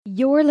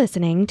You're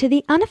listening to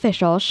the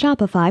unofficial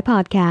Shopify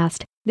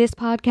podcast. This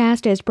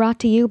podcast is brought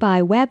to you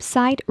by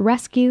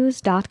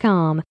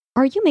websiterescues.com.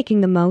 Are you making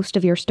the most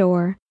of your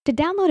store? To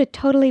download a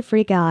totally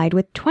free guide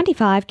with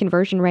 25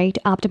 conversion rate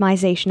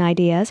optimization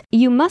ideas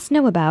you must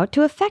know about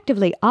to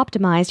effectively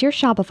optimize your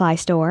Shopify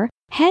store,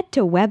 head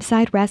to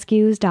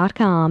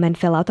websiterescues.com and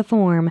fill out the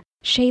form.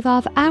 Shave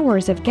off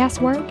hours of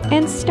guesswork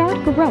and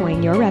start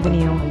growing your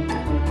revenue.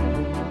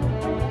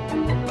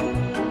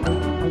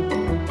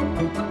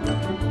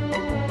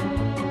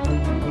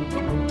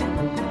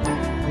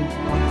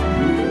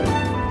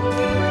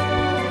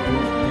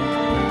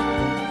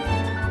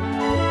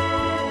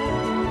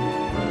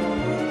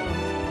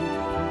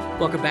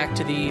 Welcome back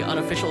to the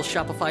unofficial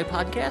Shopify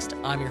podcast.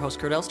 I'm your host,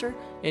 Kurt Elster,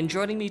 and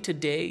joining me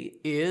today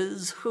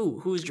is who?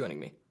 Who's joining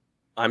me?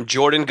 I'm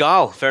Jordan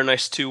Gall. Very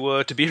nice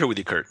to be here with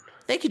you, Kurt.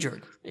 Thank you,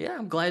 Jordan. Yeah,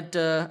 I'm glad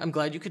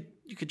you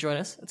could join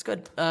us. That's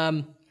good.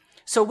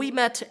 So we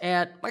met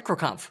at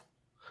MicroConf.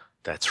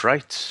 That's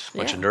right.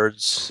 Bunch of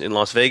nerds in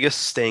Las Vegas,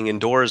 staying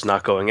indoors,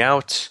 not going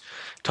out,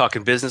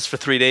 talking business for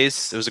 3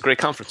 days. It was a great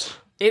conference.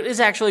 It is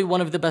actually one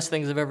of the best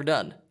things I've ever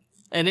done.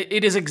 And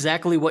it is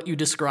exactly what you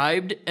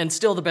described, and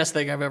still the best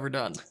thing I've ever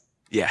done.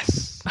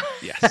 Yes.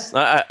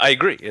 I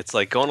agree. It's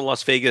like going to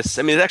Las Vegas.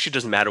 I mean, it actually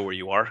doesn't matter where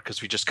you are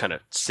because we just kind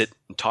of sit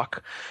and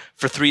talk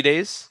for 3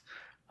 days.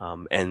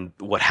 And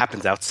what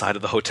happens outside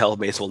of the hotel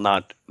may as well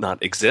not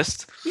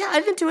exist. Yeah,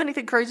 I didn't do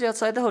anything crazy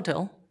outside the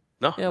hotel.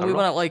 No, we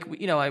went out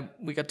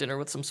we got dinner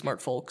with some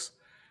smart folks,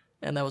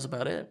 and that was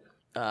about it.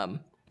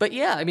 But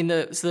yeah, I mean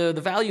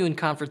the value in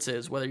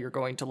conferences, whether you're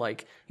going to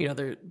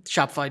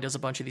Shopify does a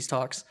bunch of these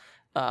talks.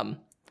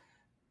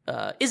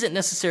 Isn't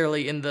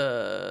necessarily in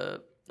the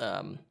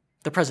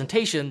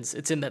presentations.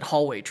 It's in that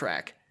hallway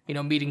track.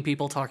 Meeting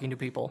people, talking to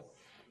people.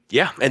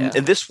 Yeah,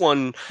 and this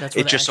one,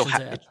 it just so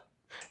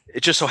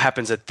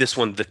happens that this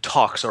one, the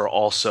talks are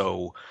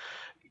also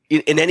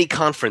in any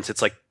conference.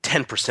 It's like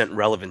 10%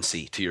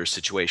 relevancy to your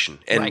situation,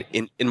 and right.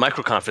 in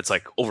MicroConf, it's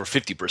like over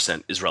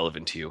 50% is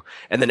relevant to you,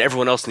 and then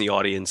everyone else in the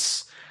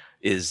audience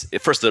is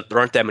at first there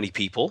aren't that many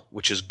people,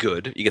 which is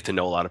good. You get to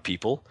know a lot of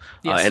people,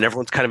 yes. And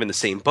everyone's kind of in the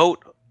same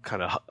boat,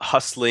 kind of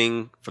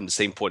hustling from the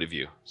same point of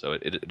view. So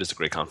it is a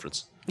great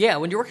conference. Yeah,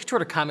 when you're working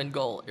toward a common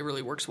goal, it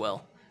really works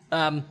well.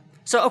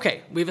 So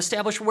okay, we've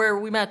established where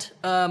we met.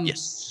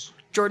 Yes,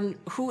 Jordan.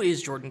 Who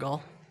is Jordan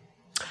Gall?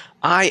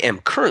 I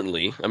am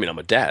currently, I'm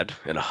a dad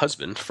and a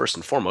husband first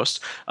and foremost,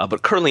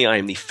 but currently I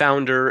am the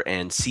founder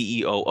and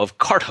CEO of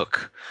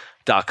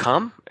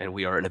CartHook.com, and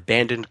we are an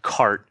abandoned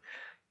cart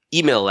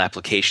email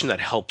application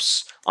that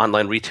helps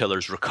online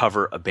retailers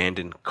recover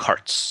abandoned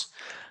carts.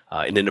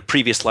 And in a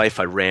previous life,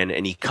 I ran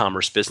an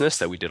e-commerce business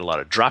that we did a lot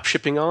of drop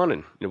shipping on,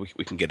 and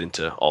we can get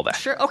into all that.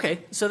 Sure. Okay.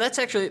 So that's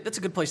a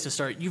good place to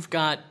start. You've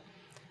got,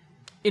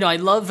 I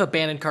love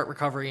abandoned cart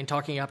recovery and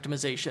talking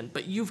optimization,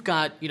 but you've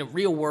got,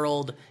 real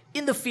world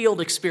in the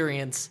field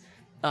experience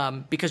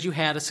because you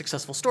had a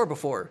successful store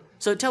before.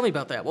 So tell me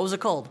about that. What was it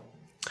called?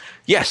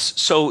 Yes.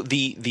 So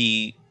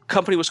the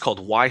company was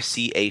called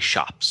YCA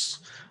Shops.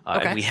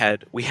 Okay. And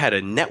we had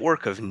a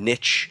network of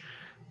niche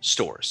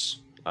stores.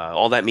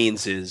 All that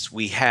means is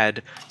we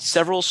had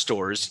several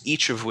stores,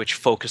 each of which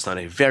focused on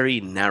a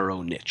very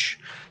narrow niche.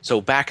 So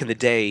back in the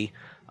day,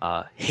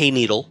 Hay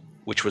Needle,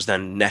 which was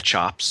then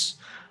NetShops,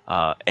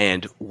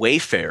 and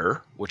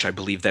Wayfair, which I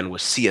believe then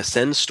was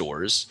CSN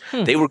stores,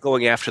 they were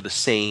going after the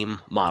same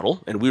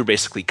model, and we were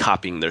basically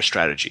copying their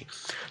strategy.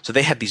 So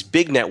they had these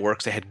big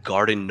networks. They had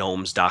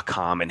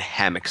GardenGnomes.com and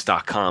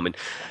Hammocks.com, and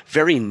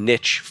very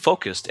niche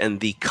focused. And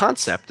the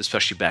concept,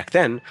 especially back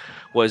then,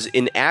 was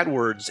in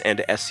AdWords and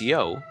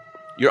SEO,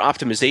 your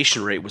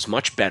optimization rate was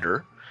much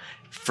better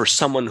for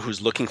someone who's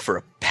looking for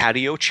a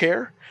patio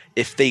chair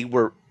if they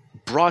were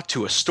brought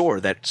to a store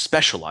that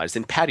specialized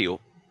in patio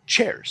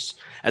chairs,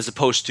 as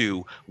opposed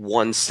to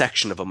one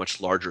section of a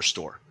much larger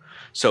store.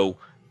 So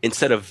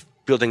instead of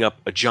building up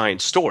a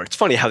giant store, it's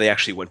funny how they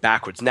actually went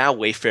backwards. Now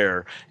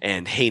Wayfair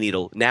and Hay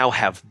Needle now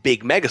have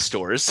big mega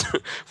stores,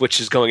 which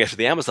is going after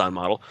the Amazon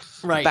model.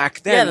 Right.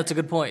 Back then, yeah, that's a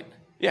good point.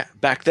 Yeah,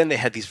 back then they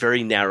had these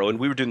very narrow, and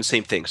we were doing the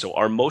same thing. So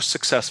our most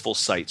successful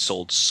site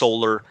sold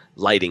solar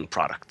lighting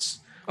products.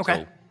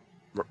 Okay.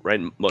 So, right,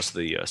 most of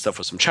the stuff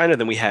was from China.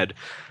 Then we had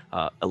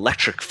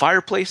electric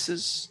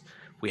fireplaces.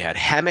 We had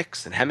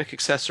hammocks and hammock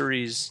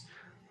accessories.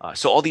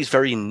 So all these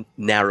very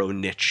narrow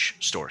niche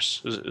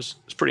stores. It was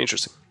pretty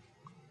interesting.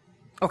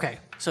 Okay,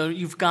 so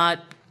you've got,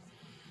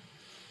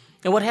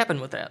 and what happened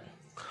with that?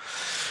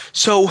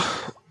 So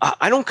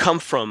I don't come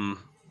from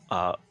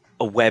a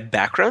web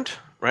background,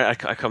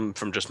 right? I come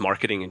from just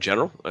marketing in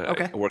general.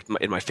 Okay. I worked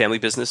in my family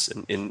business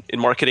in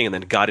marketing, and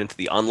then got into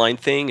the online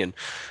thing. And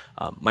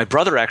my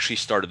brother actually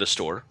started the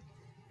store,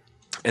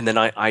 and then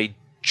I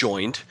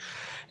joined.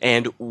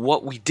 And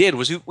what we did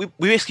was we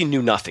basically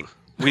knew nothing.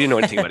 We didn't know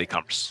anything about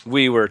e-commerce.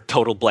 We were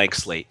total blank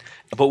slate,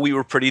 but we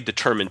were pretty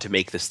determined to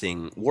make this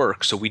thing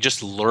work. So we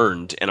just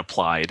learned and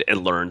applied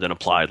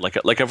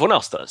like everyone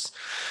else does.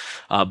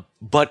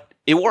 But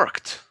it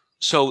worked.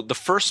 So the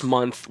first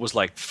month was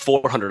like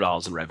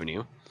 $400 in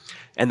revenue.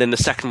 And then the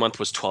second month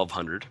was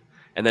 $1,200.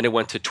 and then it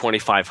went to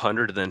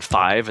 2,500, and then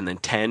 5, and then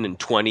 10, and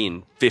 20,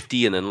 and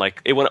 50, and then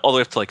like it went all the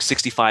way up to like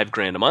 65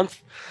 grand a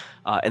month.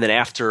 And then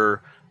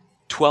after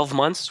 12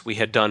 months, we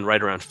had done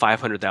right around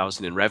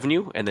 500,000 in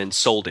revenue, and then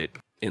sold it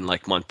in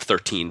like month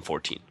 13,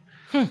 14.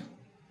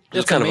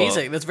 That's kind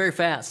amazing. That's very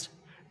fast.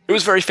 It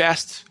was very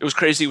fast. It was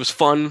crazy. It was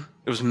fun.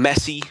 It was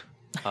messy.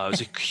 It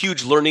was a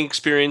huge learning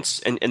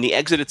experience, and the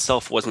exit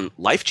itself wasn't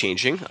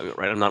life-changing,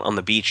 right? I'm not on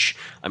the beach.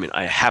 I mean,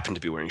 I happen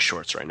to be wearing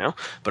shorts right now,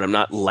 but I'm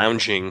not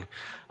lounging.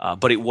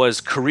 But it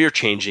was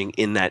career-changing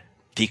in that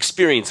the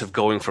experience of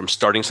going from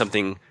starting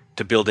something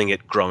to building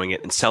it, growing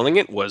it, and selling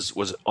it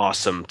was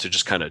awesome to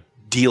just kind of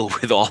deal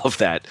with all of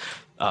that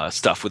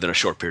stuff within a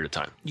short period of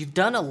time. You've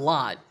done a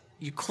lot.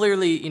 You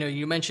clearly,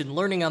 you mentioned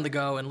learning on the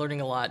go and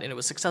learning a lot, and it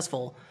was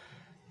successful.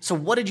 So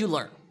what did you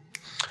learn?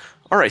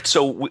 All right,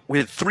 so we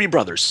had 3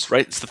 brothers,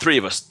 right? It's the 3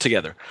 of us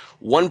together.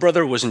 One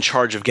brother was in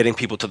charge of getting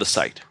people to the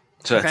site.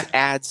 So that's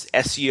ads,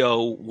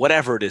 SEO,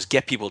 whatever it is,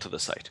 get people to the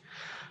site.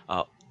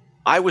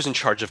 I was in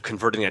charge of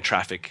converting that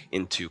traffic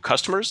into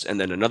customers, and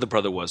then another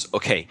brother was,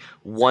 okay,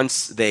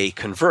 once they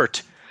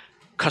convert,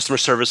 customer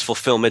service,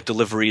 fulfillment,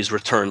 deliveries,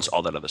 returns,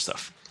 all that other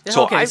stuff.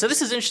 So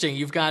this is interesting.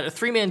 You've got a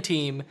 3-man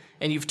team,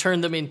 and you've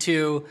turned them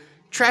into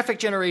traffic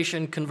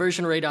generation,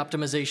 conversion rate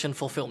optimization,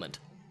 fulfillment.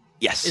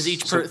 Yes. Is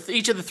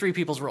each of the 3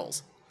 people's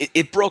roles.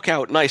 It broke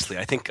out nicely.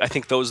 I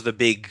think those are the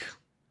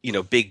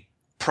big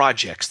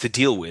projects to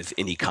deal with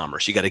in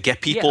e-commerce. You got to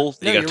get people,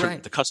 you got to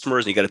turn the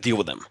customers, and you got to deal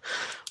with them.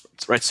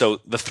 Right. So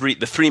the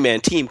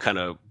 3-man team kind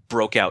of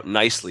broke out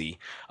nicely,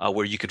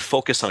 where you could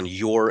focus on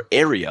your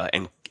area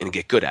and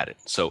get good at it.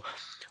 So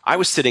I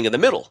was sitting in the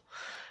middle,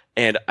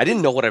 and I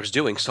didn't know what I was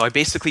doing. So I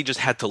basically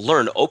just had to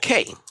learn,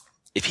 okay,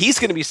 if he's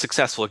going to be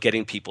successful at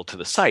getting people to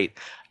the site,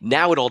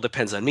 now it all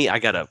depends on me. I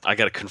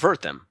gotta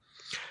convert them.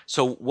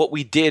 So what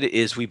we did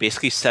is we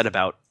basically set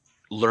about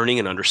learning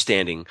and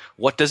understanding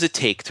what does it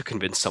take to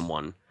convince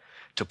someone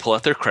to pull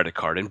out their credit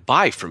card and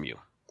buy from you.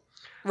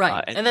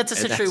 Right. And that's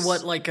essentially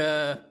what like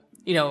an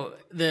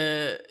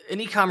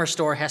e-commerce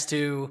store has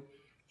to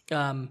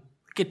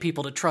get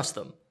people to trust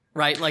them,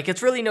 right? Like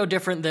it's really no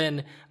different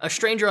than a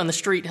stranger on the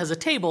street has a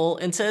table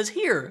and says,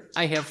 "Here,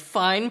 I have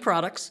fine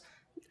products.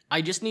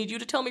 I just need you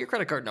to tell me your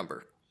credit card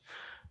number."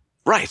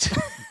 Right.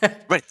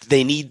 Right.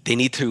 They need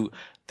to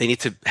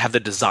have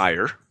the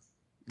desire.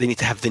 They need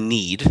to have the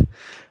need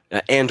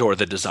and or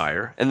the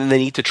desire, and then they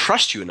need to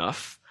trust you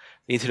enough.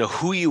 They need to know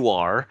who you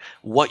are,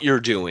 what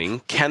you're doing.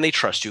 Can they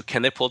trust you?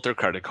 Can they pull out their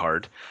credit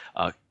card?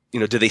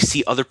 Do they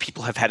see other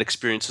people have had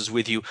experiences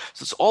with you?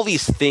 So it's all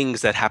these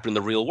things that happen in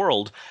the real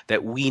world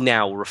that we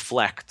now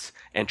reflect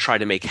and try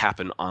to make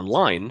happen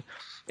online.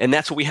 And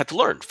that's what we had to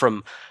learn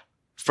from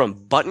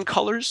button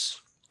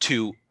colors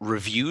to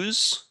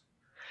reviews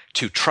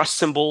to trust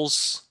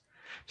symbols.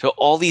 So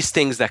all these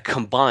things that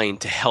combine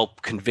to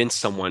help convince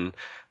someone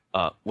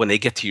when they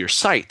get to your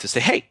site to say,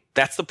 hey,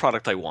 that's the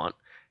product I want.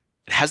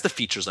 It has the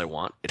features I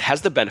want. It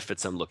has the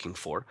benefits I'm looking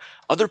for.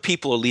 Other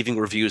people are leaving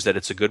reviews that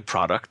it's a good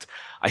product.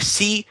 I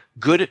see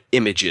good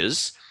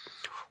images.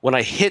 When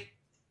I hit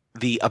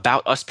the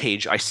About Us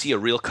page, I see a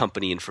real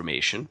company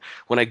information.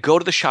 When I go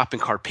to the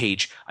shopping cart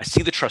page, I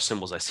see the trust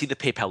symbols. I see the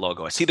PayPal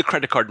logo. I see the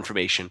credit card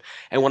information.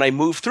 And when I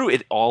move through,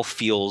 it all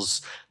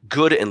feels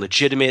good and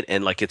legitimate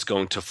and like it's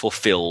going to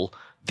fulfill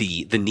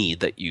the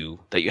need that you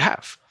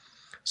have.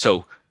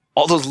 So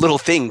all those little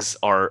things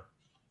are,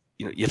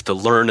 you have to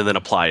learn and then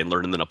apply and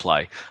learn and then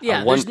apply.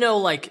 Yeah, there's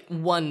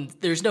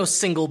no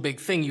single big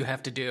thing you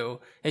have to do.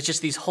 It's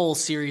just these whole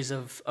series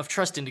of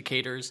trust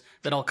indicators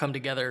that all come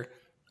together,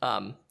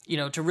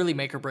 to really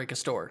make or break a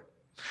store.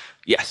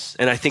 Yes,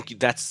 and I think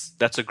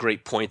that's a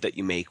great point that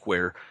you make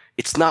where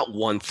it's not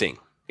one thing.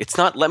 It's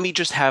not let me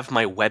just have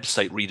my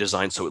website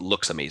redesigned so it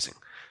looks amazing.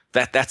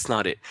 That's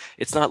not it.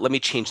 It's not let me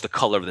change the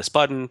color of this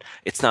button.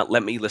 It's not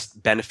let me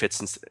list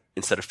benefits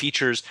instead of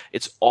features.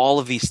 It's all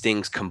of these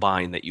things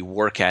combined that you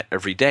work at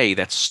every day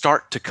that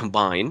start to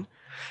combine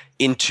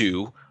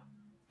into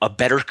a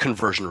better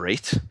conversion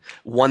rate,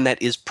 one that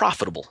is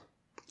profitable.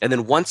 And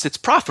then once it's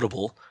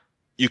profitable,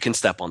 you can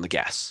step on the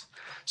gas.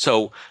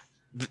 So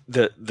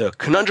the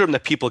conundrum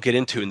that people get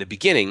into in the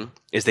beginning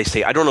is they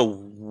say, I don't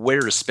know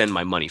where to spend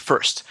my money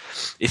first.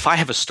 If I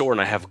have a store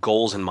and I have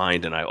goals in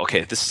mind and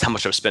this is how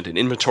much I've spent in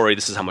inventory,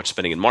 this is how much I'm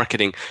spending in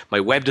marketing, my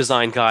web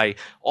design guy,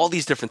 all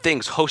these different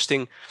things,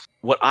 hosting.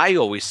 What I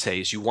always say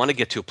is you want to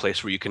get to a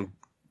place where you can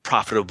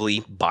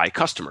profitably buy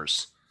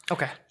customers.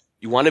 Okay.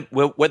 You want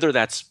to, whether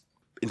that's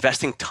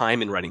investing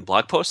time in writing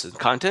blog posts and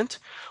content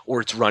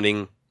or it's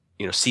running,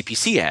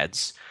 CPC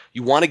ads,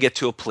 you want to get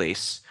to a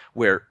place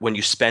where when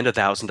you spend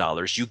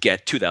 $1,000, you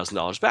get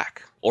 $2,000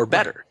 back or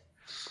better. Right.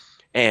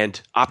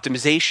 And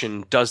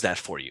optimization does that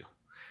for you.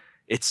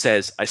 It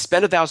says, I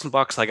spent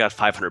 $1,000, I got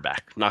 500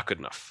 back. Not good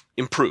enough.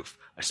 Improve.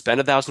 I spent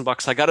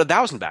 $1,000, I got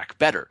 1,000 back.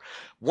 Better.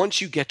 Once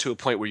you get to a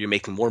point where you're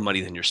making more money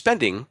than you're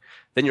spending,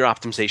 then your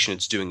optimization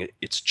is doing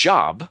its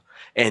job.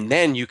 And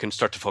then you can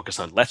start to focus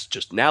on let's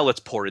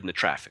pour in the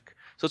traffic.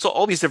 So it's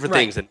all these different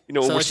things. And,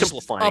 so we're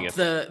simplifying it.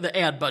 The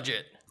ad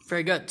budget.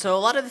 Very good. So a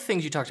lot of the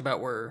things you talked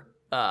about were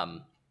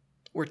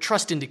or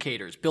trust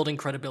indicators, building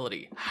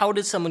credibility. How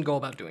does someone go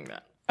about doing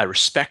that? I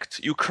respect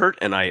you, Kurt,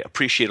 and I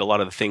appreciate a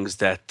lot of the things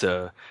that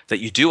that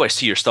you do. I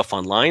see your stuff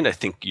online. I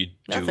think you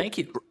do. No, thank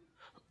you.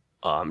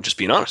 Just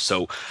being honest.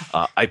 So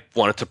I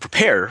wanted to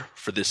prepare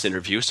for this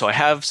interview. So I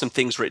have some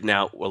things written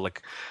out, well,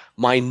 like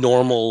my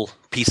normal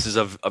pieces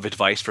of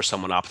advice for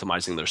someone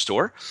optimizing their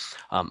store.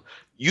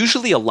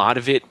 Usually a lot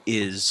of it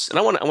is, and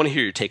I want to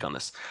hear your take on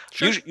this.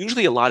 Sure.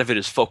 Usually a lot of it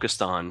is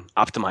focused on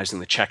optimizing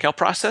the checkout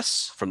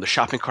process, from the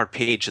shopping cart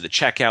page to the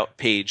checkout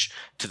page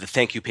to the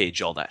thank you page,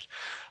 all that.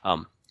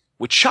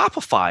 With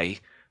Shopify,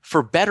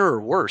 for better or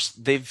worse,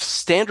 they've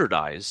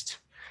standardized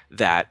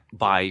that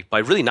by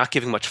really not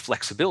giving much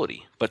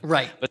flexibility. But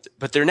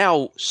there are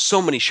now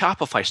so many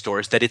Shopify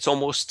stores that it's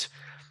almost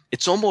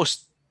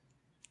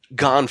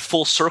gone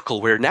full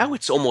circle, where now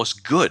it's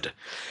almost good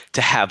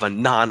to have a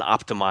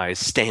non-optimized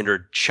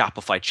standard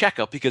Shopify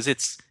checkout because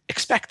it's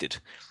expected.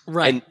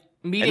 Right.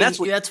 And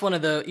that's one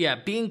of the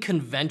being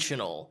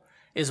conventional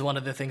is one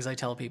of the things I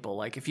tell people.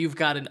 Like, if you've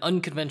got an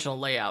unconventional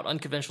layout,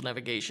 unconventional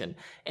navigation,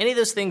 any of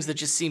those things that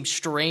just seem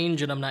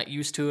strange and I'm not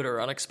used to it or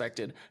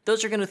unexpected,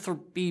 those are going to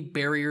be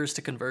barriers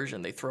to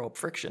conversion. They throw up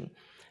friction.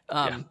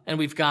 And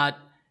we've got,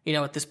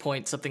 at this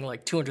point, something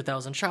like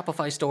 200,000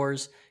 Shopify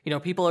stores.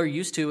 People are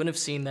used to and have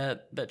seen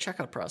that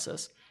checkout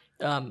process.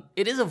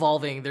 It is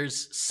evolving.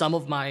 There's some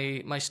of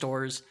my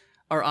stores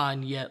are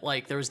on yet.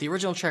 Like, there was the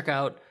original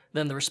checkout,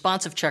 then the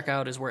responsive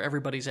checkout is where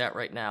everybody's at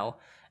right now.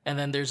 And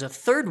then there's a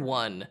third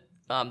one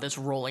that's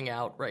rolling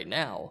out right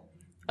now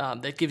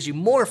that gives you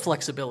more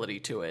flexibility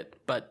to it,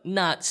 but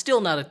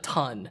still not a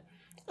ton.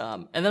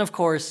 And then, of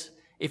course,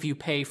 if you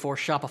pay for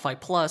Shopify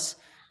Plus,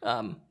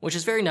 which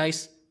is very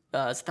nice,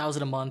 it's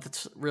 $1,000 a month.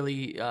 It's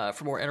really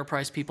for more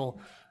enterprise people,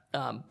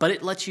 but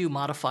it lets you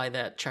modify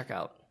that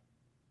checkout.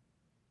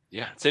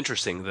 Yeah, it's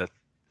interesting that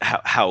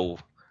how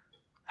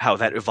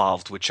that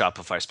evolved with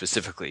Shopify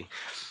specifically.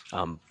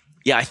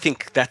 I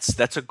think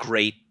that's a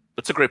great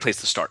place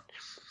to start.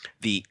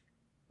 The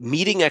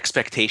meeting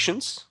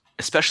expectations,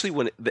 especially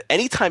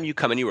anytime you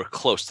come anywhere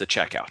close to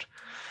checkout,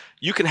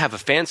 you can have a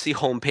fancy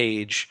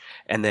homepage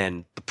and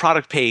then the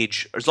product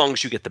page, as long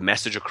as you get the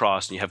message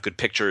across and you have good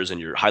pictures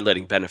and you're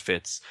highlighting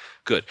benefits,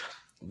 good.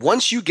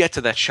 Once you get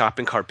to that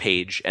shopping cart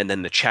page and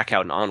then the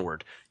checkout and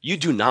onward, you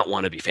do not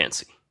want to be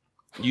fancy.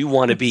 You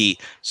want to be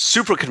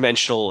super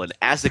conventional and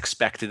as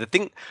expected.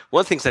 One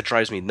of the things that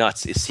drives me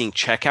nuts is seeing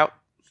checkout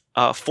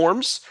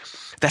forms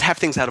that have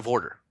things out of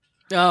order.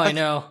 Oh, I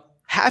know.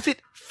 Have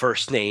it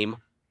first name,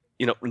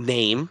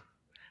 name,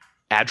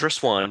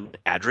 address 1,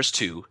 address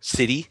 2,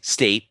 city,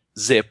 state,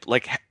 zip.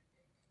 Like,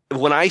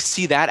 when I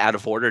see that out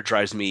of order, it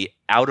drives me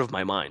out of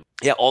my mind.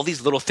 Yeah, all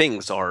these little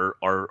things are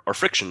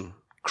friction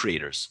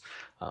creators.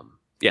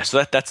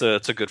 So that's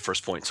a good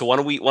first point. So why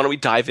don't we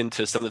dive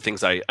into some of the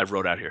things I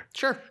wrote out here?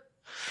 Sure.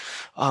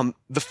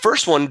 The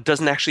first one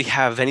doesn't actually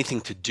have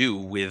anything to do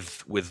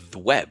with the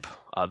web.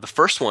 The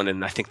first one,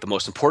 and I think the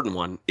most important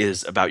one,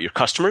 is about your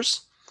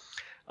customers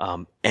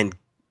and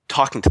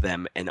talking to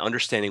them and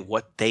understanding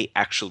what they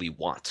actually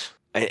want.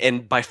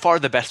 And by far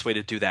the best way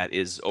to do that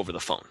is over the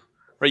phone.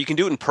 Right? You can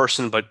do it in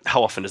person, but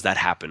how often does that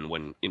happen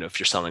when,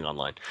 if you're selling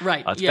online?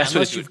 Right.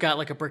 Unless you've got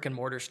like a brick and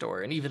mortar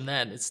store, and even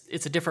then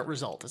it's a different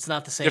result. It's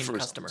not the same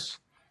customer. Results.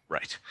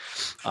 Right.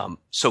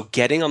 So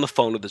getting on the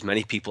phone with as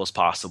many people as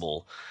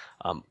possible.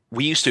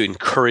 We used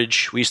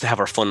to have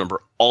our phone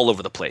number all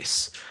over the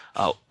place.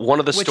 One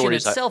of the Which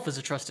stories in itself is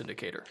a trust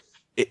indicator.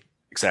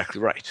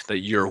 Exactly right. That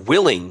you're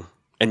willing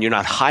and you're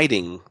not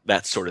hiding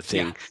that sort of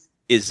thing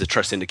is a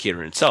trust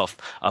indicator in itself.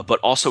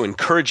 But also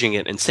encouraging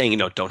it and saying,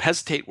 don't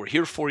hesitate. We're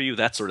here for you.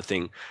 That sort of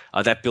thing.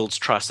 That builds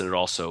trust, and it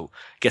also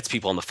gets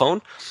people on the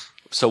phone.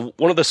 So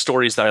one of the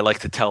stories that I like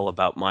to tell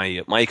about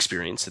my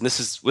experience, and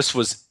this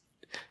was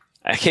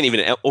I can't even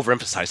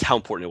overemphasize how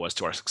important it was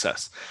to our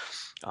success.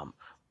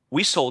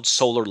 We sold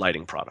solar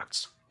lighting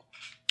products.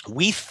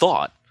 We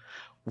thought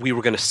we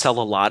were going to sell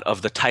a lot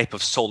of the type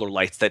of solar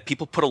lights that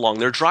people put along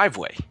their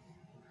driveway,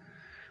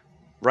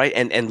 right,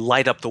 and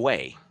light up the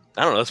way.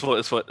 I don't know.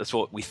 That's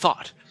what we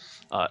thought.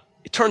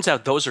 It turns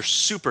out those are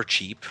super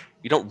cheap.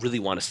 You don't really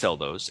want to sell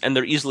those, and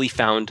they're easily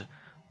found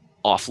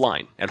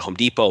offline at Home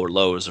Depot or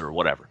Lowe's or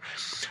whatever.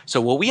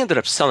 So what we ended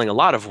up selling a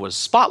lot of was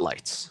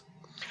spotlights.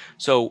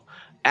 So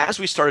as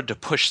we started to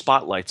push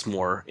spotlights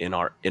more in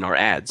our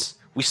ads,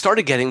 we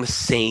started getting the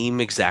same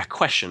exact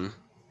question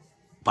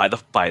by the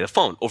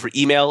phone, over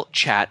email,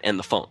 chat, and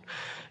the phone.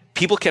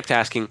 People kept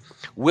asking,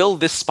 will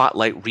this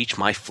spotlight reach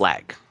my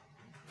flag?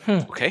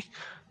 Okay.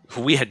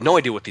 We had no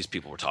idea what these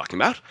people were talking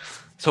about.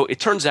 So it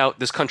turns out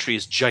this country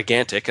is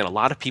gigantic, and a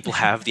lot of people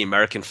have the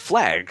American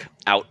flag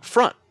out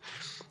front.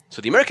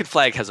 So the American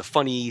flag has a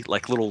funny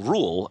little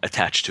rule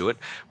attached to it,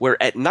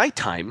 where at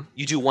nighttime,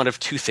 you do one of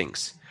two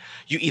things.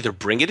 You either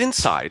bring it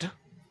inside,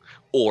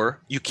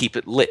 or you keep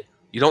it lit.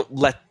 You don't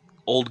let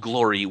Old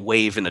Glory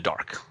wave in the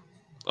dark.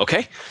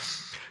 Okay?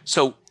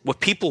 So what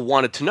people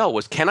wanted to know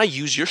was, can I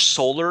use your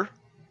solar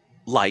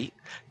light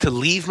to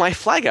leave my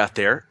flag out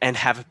there and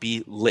have it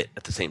be lit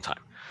at the same time?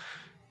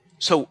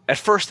 So at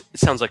first, it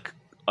sounds like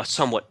a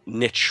somewhat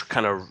niche,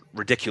 kind of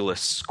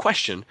ridiculous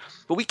question,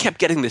 but we kept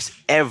getting this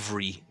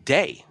every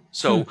day.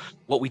 So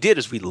what we did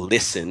is we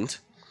listened,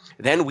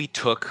 then we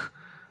took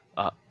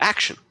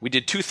action. We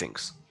did two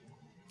things.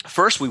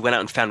 First, we went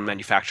out and found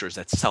manufacturers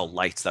that sell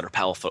lights that are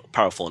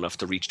powerful enough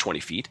to reach 20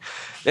 feet.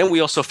 Then we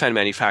also found a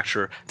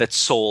manufacturer that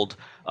sold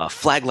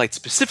flag lights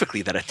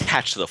specifically that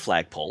attach to the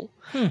flagpole.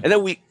 And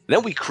then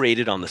we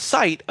created on the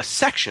site a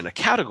section, a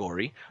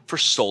category for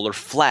solar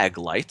flag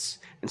lights,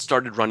 and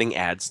started running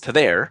ads to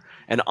there.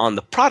 And on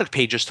the product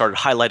pages started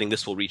highlighting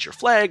this will reach your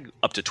flag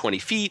up to 20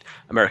 feet,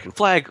 American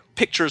flag,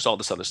 pictures, all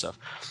this other stuff.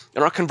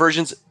 And our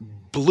conversions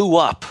blew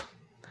up,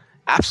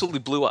 absolutely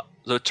blew up.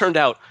 So it turned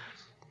out,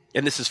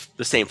 and this is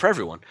the same for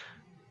everyone,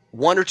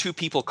 1 or 2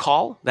 people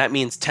call, that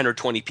means 10 or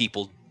 20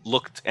 people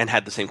looked and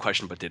had the same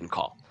question but didn't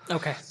call.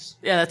 Okay.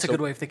 Yeah, that's a good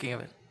way of thinking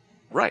of it.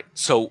 Right.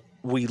 So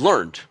we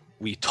learned.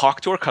 We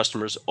talked to our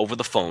customers over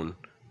the phone.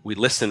 We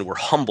listened. We're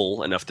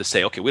humble enough to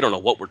say, okay, we don't know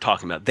what we're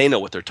talking about. They know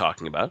what they're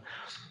talking about.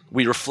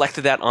 We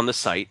reflected that on the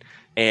site.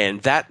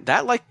 And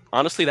that like,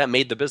 honestly, that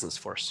made the business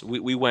for us.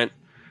 We went,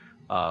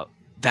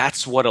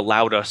 that's what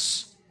allowed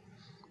us.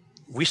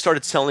 We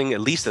started selling at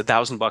least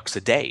 $1,000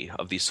 a day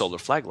of these solar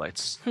flag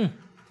lights.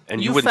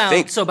 And you wouldn't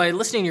think. So by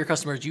listening to your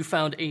customers, you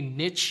found a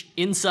niche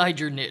inside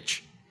your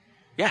niche.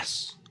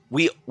 Yes.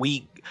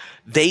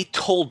 They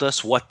told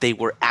us what they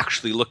were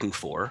actually looking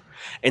for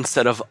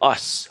instead of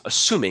us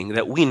assuming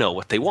that we know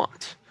what they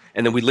want.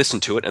 And then we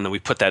listened to it, and then we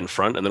put that in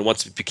front. And then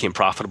once it became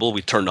profitable,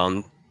 we turned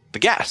on the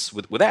gas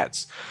with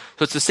ads.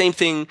 So it's the same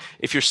thing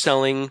if you're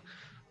selling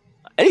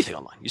anything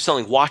online. You're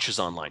selling watches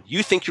online.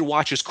 You think your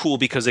watch is cool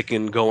because it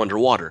can go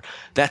underwater.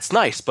 That's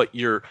nice, but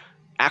your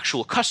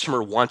actual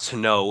customer wants to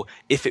know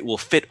if it will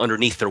fit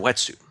underneath their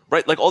wetsuit,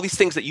 right? Like all these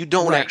things that you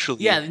don't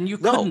actually know. Yeah, and you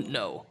couldn't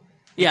know.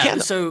 Yeah,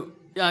 so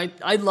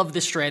I love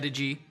this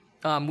strategy.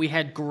 We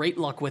had great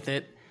luck with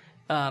it.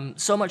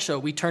 So much so,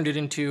 we turned it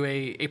into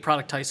a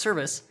productized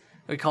service.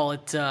 We call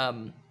it,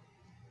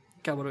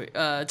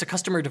 it's a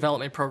customer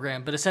development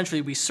program, but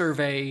essentially we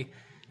survey,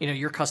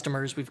 your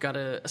customers. We've got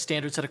a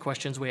standard set of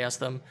questions we ask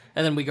them,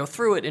 and then we go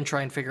through it and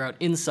try and figure out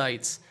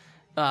insights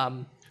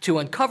to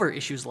uncover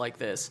issues like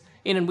this.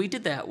 And we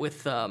did that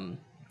with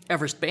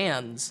Everest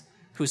Bands,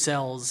 who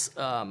sells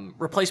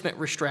replacement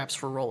wrist straps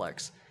for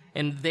Rolex.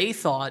 And they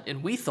thought,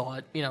 and we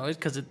thought,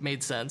 because it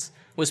made sense,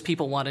 was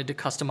people wanted to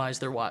customize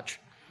their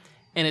watch.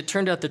 And it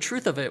turned out the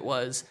truth of it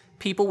was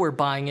people were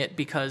buying it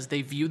because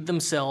they viewed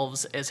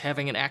themselves as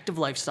having an active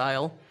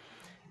lifestyle.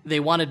 They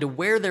wanted to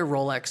wear their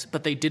Rolex,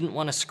 but they didn't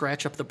want to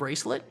scratch up the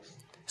bracelet.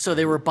 So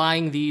they were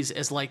buying these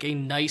as like a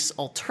nice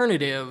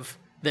alternative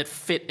that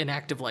fit an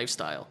active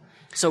lifestyle.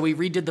 So we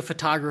redid the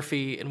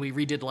photography, and we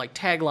redid like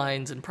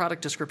taglines and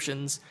product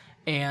descriptions,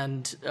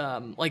 and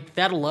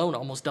that alone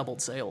almost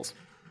doubled sales.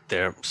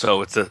 There,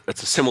 so it's a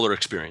similar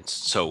experience.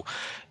 So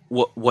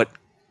what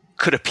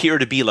could appear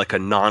to be like a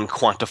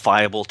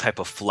non-quantifiable type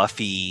of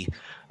fluffy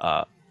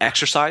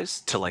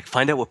exercise to like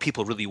find out what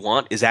people really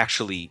want is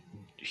actually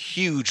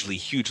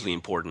hugely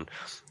important.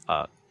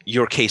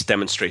 Your case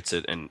demonstrates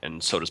it,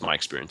 and so does my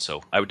experience.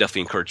 So I would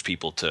definitely encourage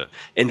people to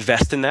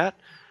invest in that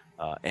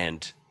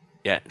and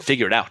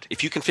figure it out.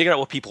 If you can figure out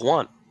what people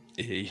want,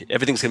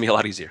 everything's gonna be a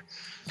lot easier.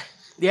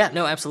 Yeah,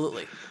 no,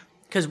 absolutely.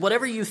 Because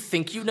whatever you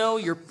think you know,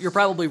 you're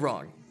probably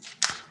wrong.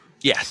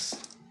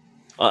 Yes,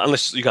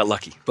 unless you got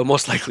lucky, but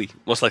most likely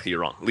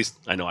you're wrong. At least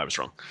I know I was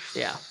wrong.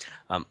 Yeah.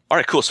 All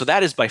right, cool. So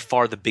that is by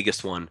far the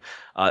biggest one.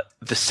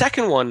 The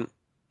second one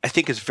I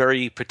think is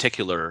very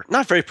particular,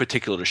 not very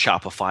particular to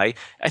Shopify.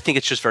 I think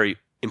it's just very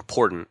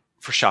important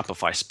for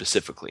Shopify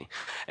specifically,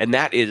 and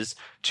that is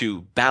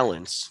to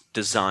balance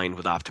design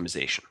with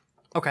optimization.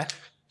 Okay.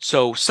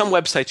 So some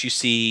websites you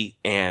see,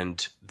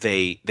 and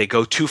they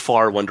go too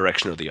far one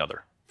direction or the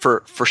other.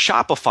 For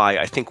Shopify,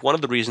 I think one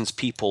of the reasons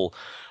people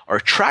are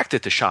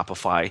attracted to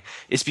Shopify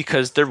is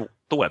because the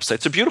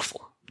websites are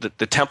beautiful.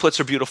 The templates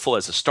are beautiful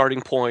as a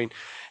starting point,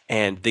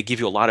 and they give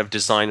you a lot of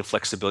design and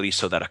flexibility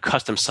so that a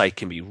custom site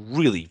can be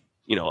really,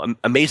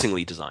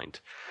 amazingly designed.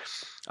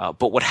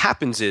 But what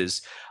happens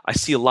is I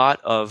see a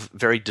lot of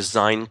very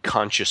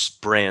design-conscious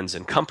brands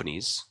and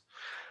companies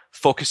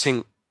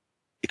focusing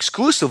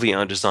exclusively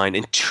on design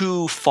and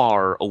too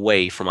far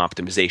away from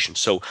optimization.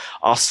 So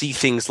I'll see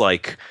things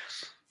like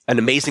an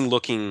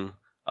amazing-looking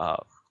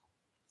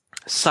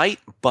site,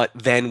 but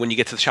then when you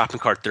get to the shopping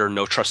cart, there are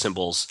no trust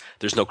symbols,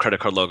 there's no credit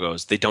card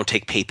logos, they don't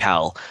take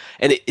PayPal,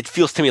 and it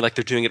feels to me like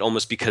they're doing it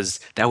almost because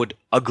that would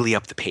ugly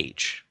up the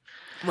page.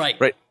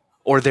 Right.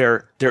 Or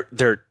their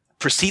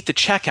proceed to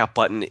checkout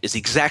button is the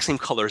exact same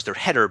color as their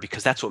header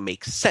because that's what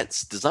makes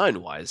sense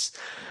design-wise.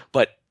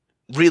 But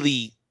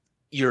really,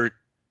 your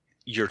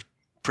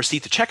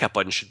proceed to checkout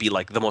button should be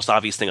like the most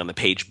obvious thing on the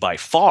page by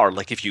far.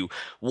 Like if you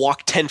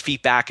walk 10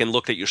 feet back and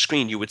looked at your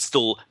screen, you would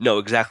still know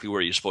exactly where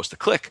you're supposed to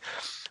click.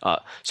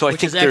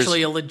 Which is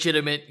actually a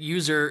legitimate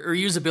user or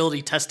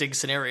usability testing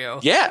scenario.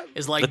 Yeah.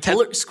 Is like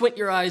squint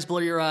your eyes,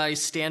 blur your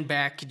eyes, stand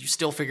back. Can you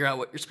still figure out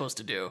what you're supposed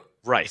to do?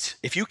 Right.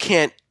 If you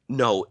can't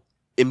know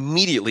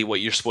immediately what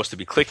you're supposed to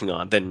be clicking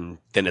on, then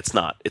it's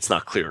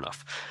not clear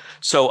enough.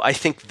 So I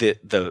think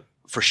that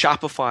for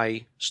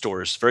Shopify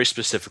stores very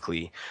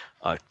specifically,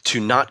 to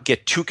not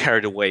get too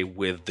carried away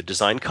with the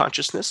design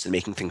consciousness and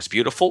making things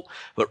beautiful,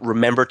 but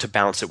remember to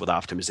balance it with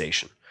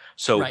optimization.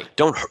 So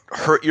don't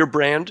hurt your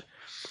brand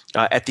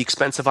at the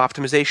expense of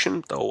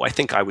optimization, though I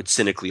think I would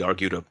cynically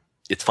argue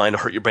it's fine to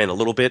hurt your brand a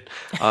little bit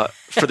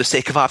for the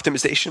sake of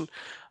optimization.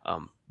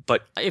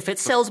 But if it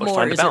sells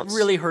more, is it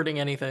really hurting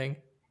anything?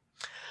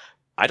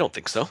 I don't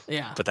think so.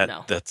 Yeah, but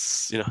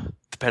that's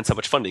depends how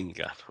much funding you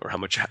got or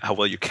how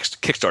well your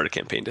Kickstarter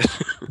campaign did.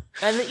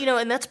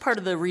 And that's part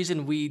of the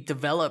reason we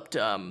developed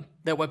that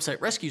website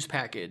rescues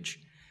package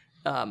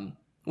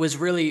was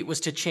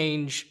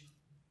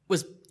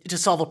to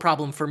solve a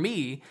problem for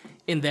me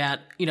in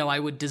that I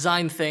would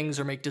design things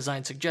or make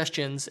design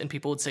suggestions and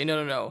people would say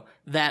no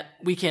that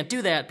we can't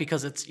do that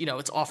because it's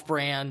it's off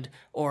brand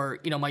or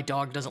my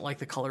dog doesn't like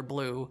the color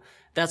blue,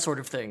 that sort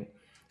of thing.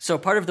 So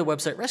part of the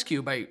website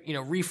rescue by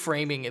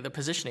reframing the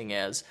positioning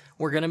as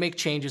we're going to make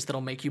changes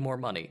that'll make you more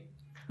money.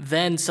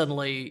 Then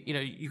suddenly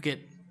you get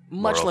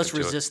much less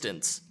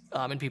resistance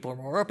and people are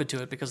more open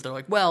to it because they're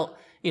like, well,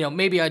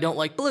 maybe I don't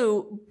like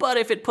blue, but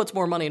if it puts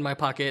more money in my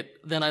pocket,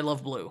 then I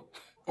love blue.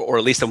 Or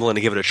at least I'm willing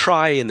to give it a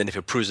try, and then if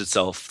it proves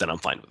itself, then I'm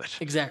fine with it.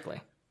 Exactly.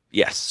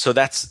 Yes. So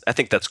I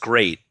think that's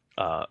great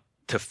to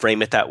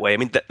frame it that way. I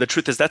mean, the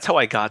truth is that's how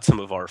I got some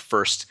of our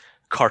first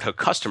CartHook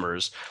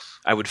customers.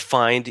 I would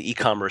find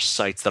e-commerce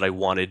sites that I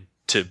wanted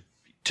to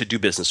do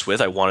business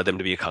with. I wanted them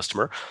to be a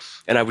customer.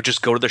 And I would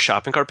just go to their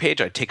shopping cart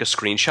page. I'd take a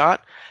screenshot,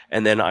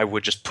 and then I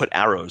would just put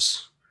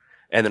arrows.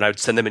 And then I would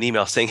send them an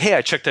email saying, hey,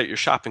 I checked out your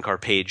shopping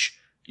cart page.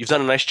 You've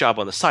done a nice job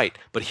on the site,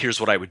 but here's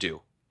what I would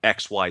do.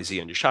 X, Y,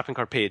 Z on your shopping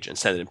cart page and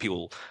send it. And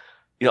people,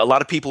 a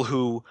lot of people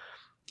who,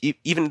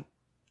 even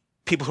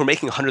people who are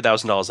making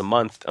 $100,000 a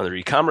month on their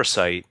e-commerce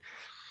site,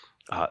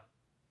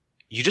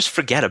 you just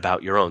forget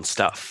about your own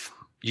stuff.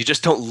 You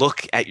just don't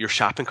look at your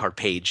shopping cart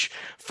page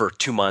for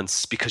 2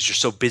 months because you're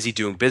so busy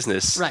doing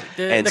business. Right.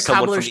 The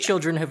cobbler's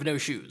children have no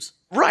shoes.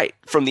 Right.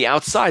 From the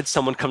outside,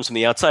 someone comes from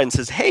the outside and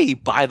says, hey,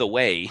 by the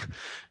way,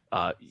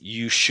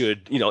 you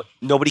should,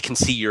 nobody can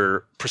see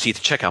your proceed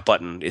to checkout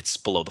button. It's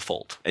below the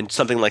fold. And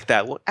something like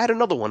that. Well, add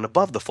another one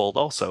above the fold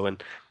also.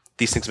 And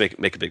these things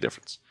make a big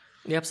difference.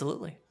 Yeah,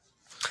 absolutely.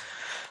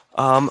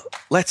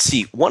 Let's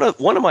see. One of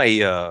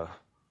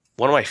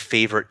my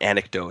favorite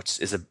anecdotes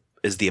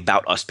is the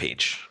About Us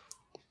page.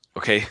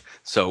 Okay.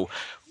 So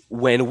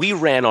when we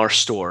ran our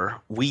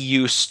store, we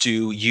used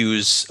to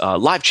use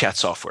live chat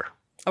software.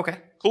 Okay.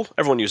 Cool.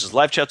 Everyone uses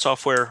live chat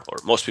software, or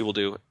most people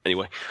do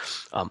anyway.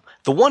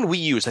 The one we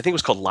used, I think it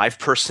was called Live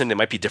Person. It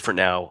might be different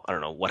now. I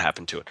don't know what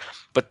happened to it.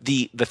 But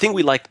the thing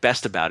we liked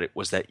best about it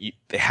was that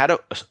they had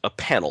a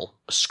panel,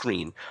 a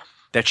screen,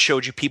 that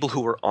showed you people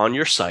who were on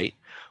your site,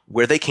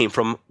 where they came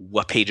from,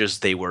 what pages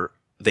they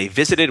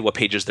visited, what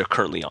pages they're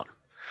currently on.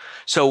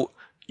 So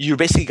you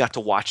basically got to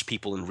watch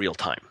people in real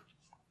time.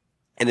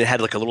 And it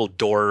had like a little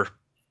door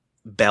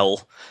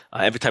bell.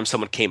 Every time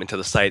someone came into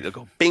the site, it'll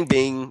go bing,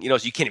 bing. So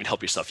you can't even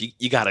help yourself.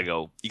 You got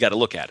to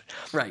look at it.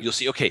 Right. You'll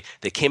see, okay,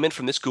 they came in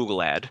from this Google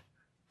ad.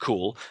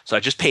 Cool. So I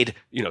just paid,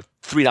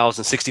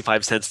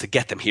 $3.65 to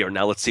get them here.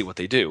 Now let's see what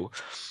they do.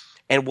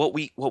 And what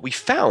we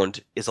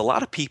found is a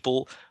lot of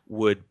people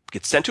would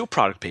get sent to a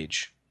product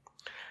page.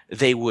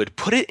 They would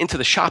put it into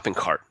the shopping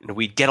cart and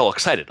we'd get all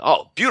excited.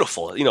 Oh,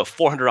 beautiful.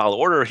 $400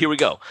 order. Here we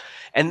go.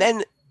 And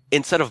then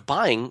instead of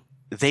buying,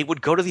 they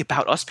would go to the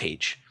About Us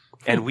page.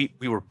 And we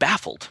were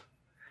baffled.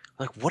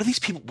 Like, what are these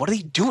people? What are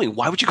they doing?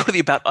 Why would you go to the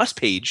About Us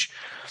page?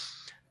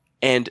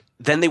 And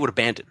then they would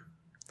abandon.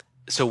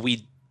 So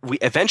we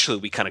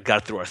eventually kind of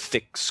got through our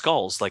thick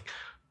skulls. Like,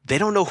 they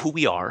don't know who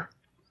we are.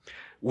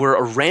 We're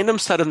a random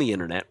site on the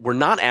internet. We're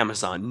not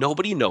Amazon.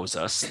 Nobody knows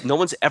us. No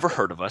one's ever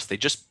heard of us. They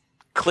just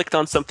clicked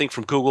on something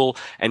from Google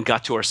and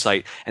got to our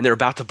site. And they're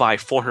about to buy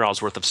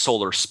 $400 worth of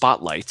solar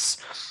spotlights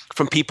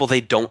from people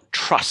they don't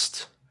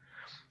trust.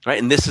 Right,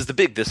 and this is the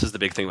big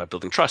thing about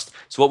building trust.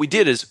 So what we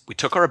did is we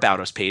took our About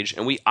Us page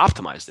and we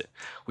optimized it.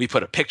 We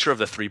put a picture of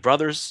the three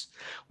brothers.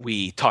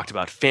 We talked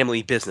about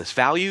family business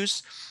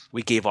values.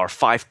 We gave our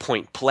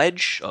 5-point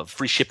pledge of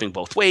free shipping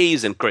both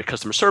ways and great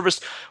customer service.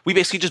 We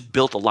basically just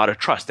built a lot of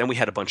trust. Then we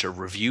had a bunch of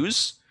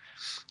reviews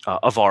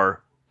of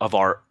our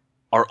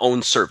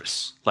own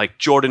service. Like,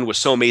 Jordan was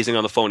so amazing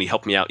on the phone. He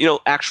helped me out.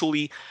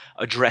 Actually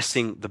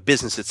addressing the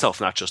business itself,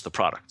 not just the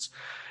products.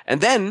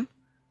 And then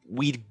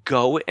we'd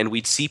go and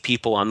we'd see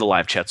people on the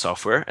live chat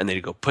software and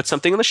they'd go put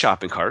something in the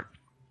shopping cart.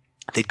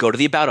 They'd go to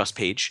the About Us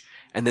page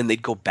and then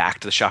they'd go back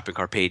to the shopping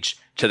cart page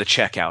to the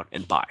checkout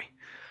and buy.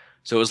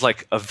 So it was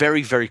like a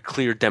very, very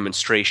clear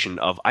demonstration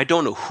of, I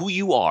don't know who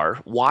you are.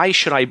 Why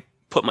should I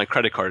put my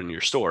credit card in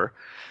your store?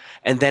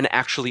 And then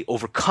actually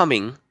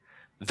overcoming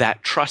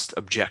that trust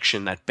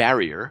objection, that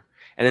barrier,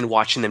 and then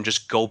watching them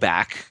just go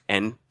back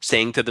and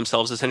saying to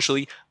themselves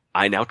essentially,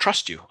 I now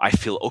trust you. I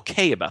feel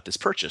okay about this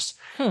purchase,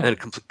 and then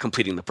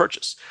completing the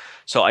purchase.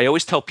 So I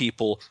always tell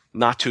people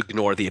not to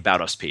ignore the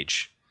About Us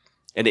page.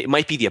 And it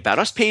might be the About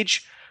Us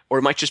page, or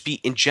it might just be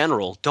in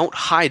general, don't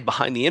hide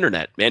behind the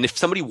internet, man. If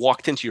somebody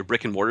walked into your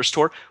brick and mortar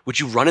store,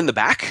 would you run in the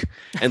back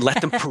and let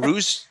them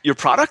peruse your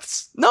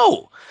products?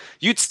 No.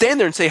 You'd stand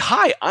there and say,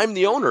 "Hi, I'm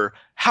the owner.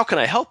 How can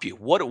I help you?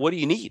 What do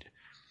you need?"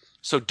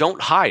 So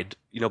don't hide.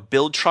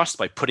 Build trust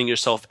by putting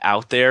yourself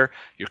out there,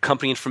 your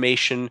company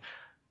information,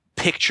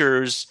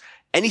 pictures,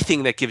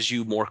 anything that gives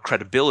you more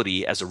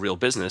credibility as a real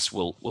business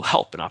will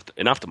help in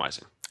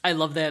optimizing. I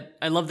love that.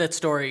 I love that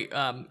story.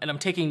 And I'm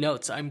taking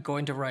notes. I'm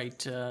going to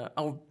write.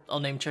 I'll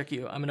name check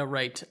you. I'm going to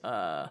write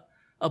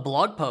a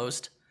blog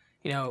post,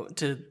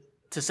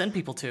 to send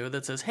people to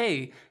that says,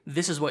 "Hey,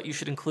 this is what you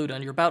should include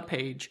on your about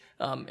page,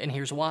 and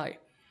here's why."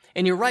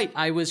 And you're right.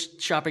 I was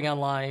shopping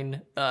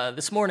online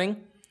this morning,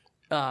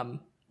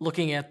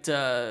 looking at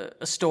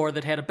a store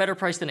that had a better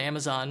price than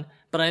Amazon,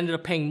 but I ended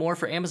up paying more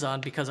for Amazon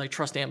because I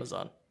trust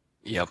Amazon.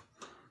 Yep.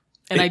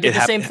 And I did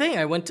the same thing.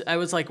 I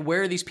was like,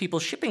 where are these people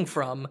shipping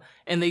from?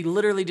 And they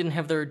literally didn't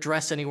have their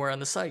address anywhere on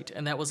the site.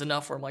 And that was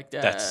enough where I'm like,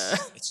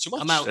 it's too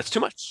much. I'm out. That's too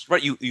much.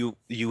 Right.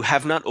 You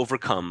have not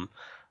overcome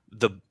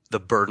the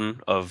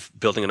burden of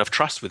building enough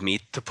trust with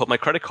me to put my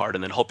credit card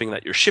and then hoping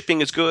that your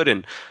shipping is good.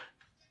 And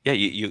yeah,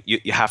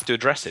 you have to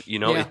address it.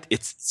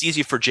 It's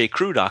easy for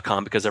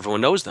jcrew.com because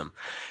everyone knows them.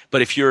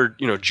 But if you're,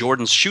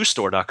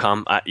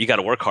 jordansshoestore.com, you got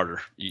to work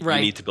harder. You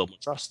need to build more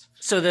trust.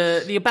 So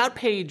the about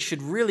page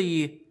should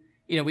really,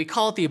 we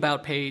call it the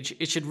about page.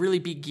 It should really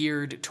be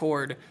geared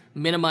toward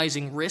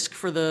minimizing risk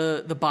for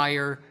the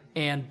buyer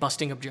and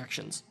busting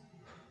objections.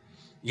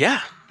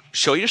 Yeah.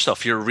 Show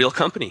yourself. You're a real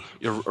company.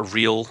 You're a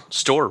real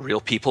store,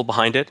 real people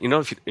behind it. You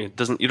don't need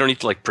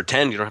to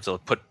pretend. You don't have to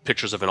put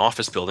pictures of an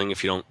office building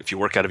if you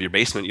work out of your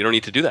basement. You don't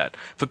need to do that.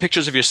 Put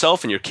pictures of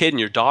yourself and your kid and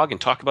your dog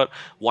and talk about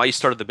why you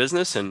started the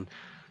business, and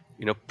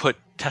put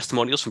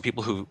testimonials from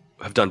people who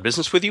have done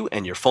business with you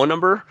and your phone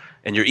number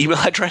and your email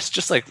address.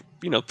 Just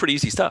pretty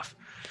easy stuff.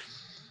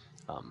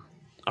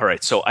 All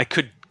right, so I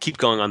could keep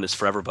going on this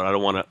forever, but I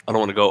don't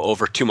want to go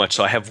over too much.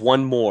 So I have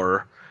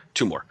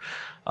two more.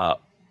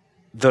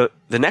 The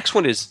next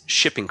one is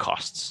shipping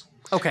costs.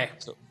 Okay.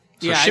 So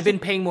I've been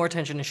paying more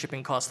attention to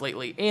shipping costs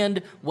lately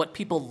and what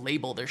people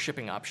label their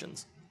shipping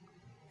options.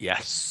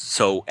 Yes.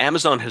 So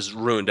Amazon has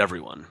ruined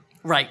everyone.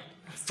 Right.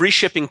 Free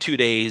shipping 2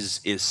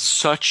 days is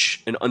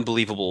such an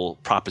unbelievable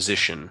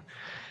proposition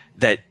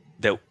that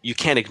you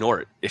can't ignore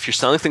it. If you're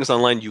selling things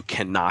online, you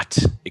cannot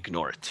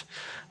ignore it.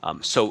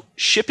 So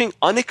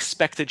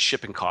unexpected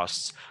shipping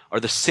costs are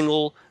the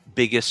single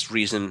biggest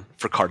reason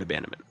for cart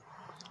abandonment.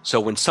 So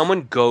when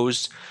someone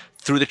goes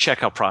through the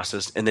checkout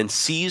process and then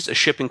sees a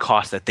shipping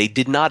cost that they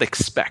did not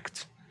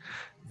expect,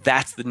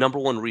 that's the number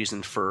one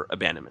reason for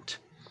abandonment.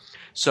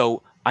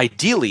 So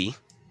ideally,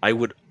 I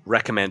would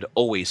recommend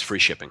always free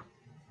shipping.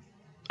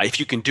 If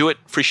you can do it,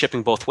 free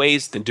shipping both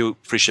ways, then do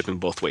free shipping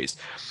both ways.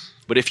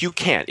 But if you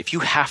can't, if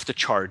you have to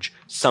charge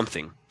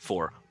something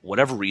for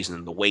whatever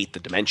reason, the weight, the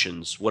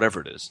dimensions,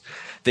 whatever it is,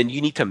 then you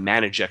need to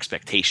manage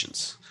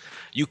expectations.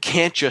 You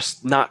can't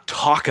just not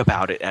talk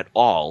about it at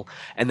all,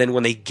 and then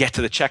when they get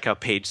to the checkout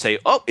page say,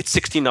 "Oh, it's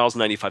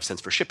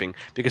 $16.95 for shipping,"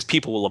 because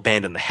people will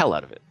abandon the hell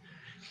out of it.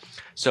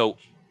 So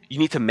you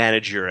need to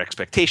manage your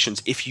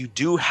expectations. If you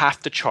do have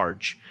to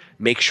charge,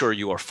 make sure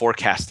you are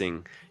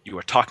forecasting, you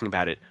are talking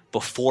about it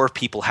before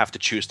people have to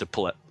choose to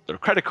pull out their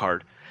credit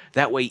card.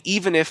 That way,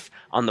 even if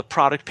on the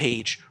product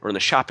page or in the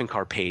shopping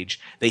cart page,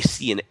 they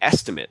see an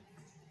estimate,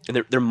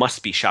 and there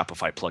must be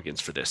Shopify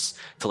plugins for this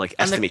to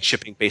estimate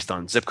shipping based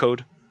on zip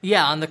code.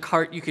 Yeah, on the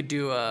cart, you could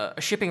do a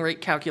shipping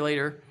rate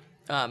calculator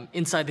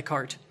inside the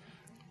cart.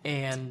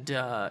 And,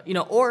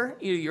 or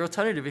your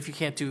alternative, if you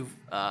can't do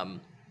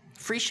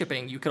free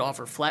shipping, you could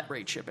offer flat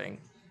rate shipping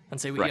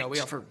and say, we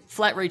offer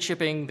flat rate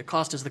shipping. The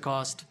cost is the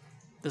cost.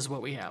 This is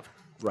what we have.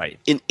 Right.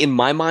 In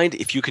my mind,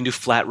 if you can do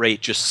flat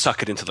rate, just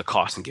suck it into the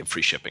cost and give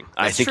free shipping.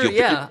 That's true.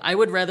 I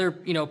would rather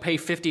pay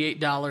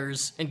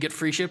 $58 and get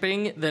free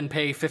shipping than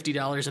pay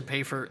 $50 and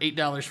pay for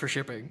 $8 for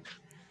shipping.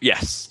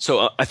 Yes.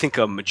 So I think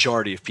a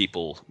majority of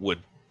people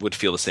would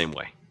feel the same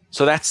way.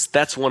 So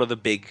that's one of the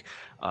big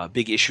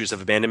issues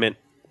of abandonment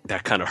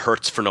that kind of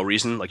hurts for no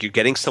reason. Like, you're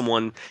getting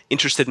someone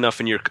interested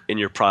enough in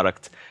your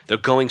product, they're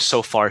going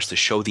so far as to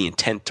show the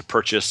intent to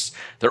purchase.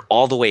 They're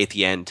all the way at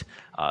the end.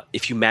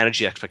 If you manage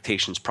the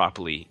expectations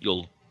properly,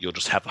 you'll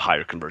just have a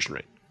higher conversion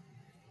rate.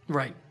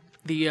 Right.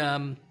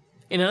 And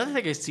another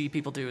thing I see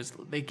people do is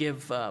they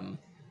give in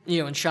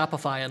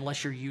Shopify,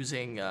 unless you're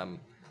using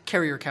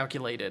carrier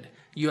calculated,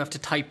 you have to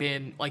type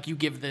in, you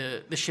give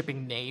the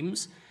shipping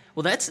names.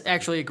 Well, that's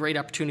actually a great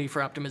opportunity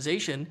for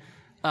optimization.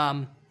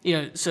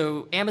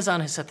 So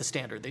Amazon has set the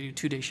standard. They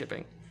do 2-day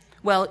shipping.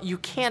 Well, you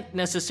can't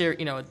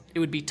necessarily, it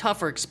would be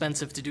tough or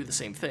expensive to do the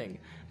same thing.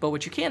 But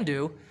what you can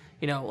do,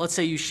 let's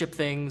say you ship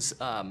things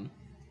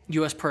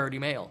U.S. Priority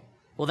Mail.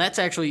 Well, that's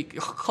actually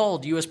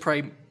called U.S.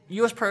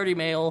 Priority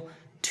Mail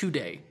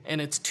 2-day, and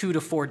it's 2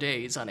 to 4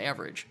 days on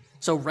average.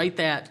 So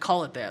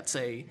call it that,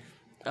 say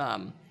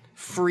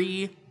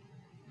free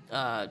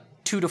 2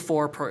 to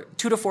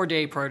 4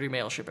 day priority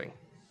mail shipping.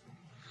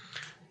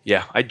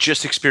 Yeah, I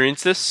just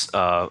experienced this.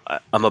 I'm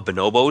a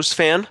Bonobos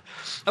fan,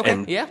 Okay,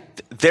 and yeah.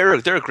 they're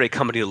a great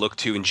company to look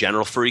to in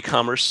general for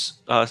e-commerce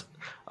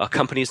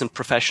companies and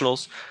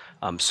professionals.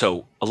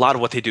 So a lot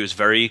of what they do is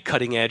very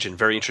cutting edge and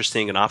very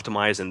interesting and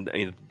optimized,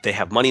 and they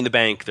have money in the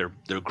bank.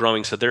 They're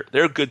growing, so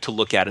they're good to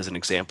look at as an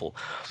example.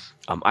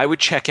 I would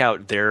check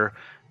out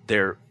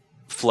their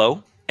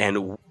flow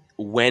and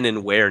when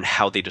and where and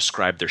how they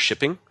describe their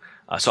shipping.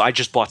 So I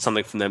just bought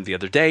something from them the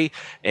other day,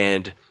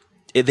 and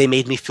they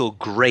made me feel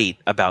great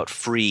about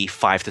free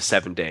 5 to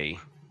 7 day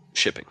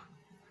shipping.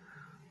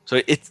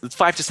 So it's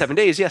 5 to 7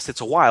 days. Yes, it's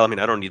a while. I mean,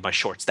 I don't need my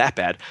shorts that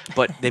bad,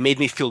 but they made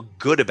me feel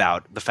good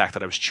about the fact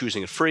that I was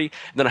choosing it free.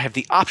 And then I have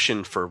the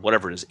option for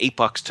whatever it is,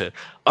 $8 to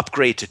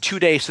upgrade to 2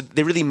 days. So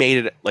they really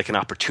made it like an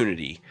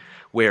opportunity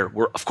where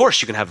of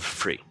course you can have it for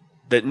free.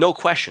 No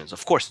questions.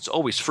 Of course, it's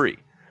always free.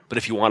 But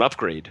if you want to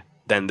upgrade,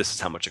 then this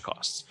is how much it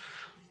costs.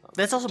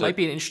 That's also might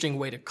be an interesting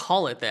way to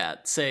call it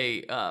that.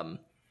 Say,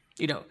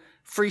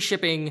 free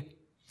shipping,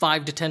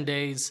 5 to 10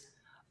 days,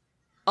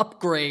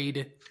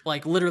 upgrade,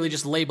 like literally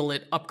just label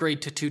it,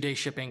 upgrade to 2 day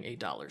shipping,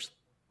 $8.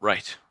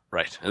 Right.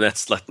 And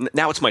that's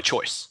now it's my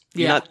choice.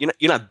 Yeah.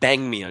 You're not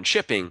banging me on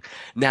shipping.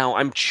 Now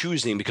I'm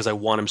choosing because I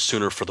want them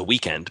sooner for the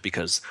weekend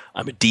because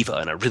I'm a diva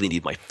and I really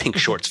need my pink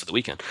shorts for the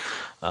weekend.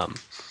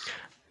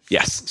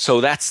 Yes.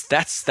 So that's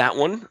that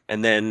one.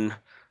 And then,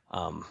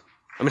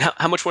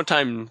 how much more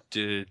time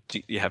do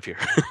you have here?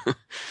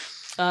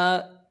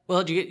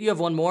 Well, you have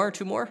one more,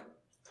 two more?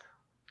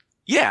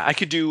 Yeah, I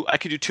could do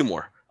two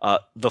more.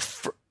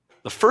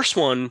 The first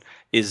one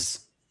is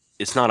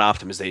it's not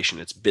optimization,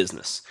 it's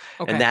business.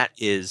 Okay. And that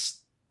is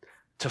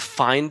to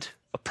find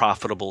a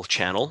profitable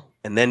channel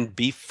and then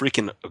be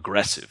freaking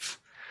aggressive.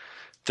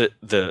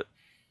 The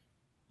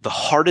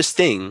hardest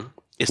thing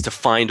is to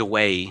find a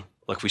way,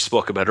 like we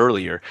spoke about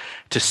earlier,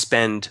 to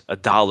spend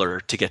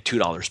 $1 to get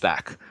 $2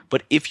 back.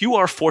 But if you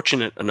are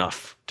fortunate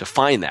enough to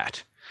find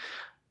that,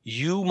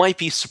 you might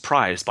be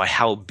surprised by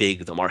how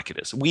big the market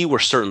is. We were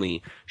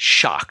certainly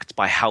shocked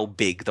by how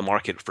big the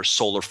market for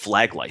solar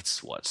flag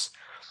lights was.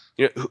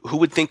 Who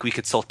would think we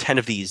could sell 10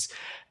 of these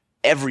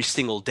every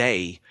single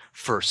day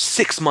for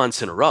 6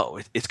 months in a row?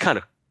 It's kind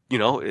of,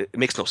 it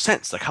makes no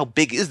sense. Like, how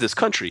big is this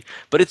country?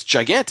 But it's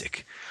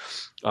gigantic.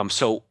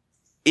 So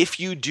if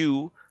you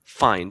do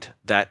find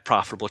that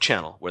profitable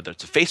channel, whether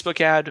it's a Facebook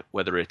ad,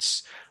 whether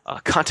it's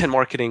content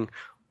marketing,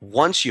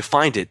 once you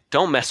find it,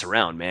 don't mess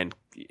around, man.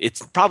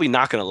 It's probably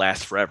not going to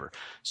last forever.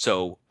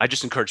 So I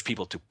just encourage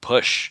people to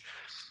push.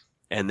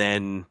 And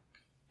then,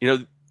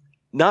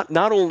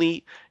 not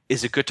only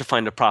is it good to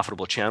find a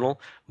profitable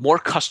channel, more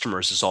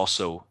customers is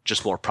also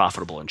just more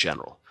profitable in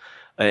general.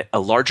 A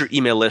larger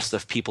email list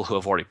of people who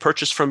have already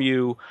purchased from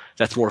you,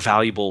 that's more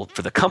valuable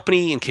for the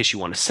company in case you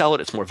want to sell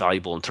it. It's more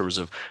valuable in terms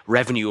of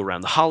revenue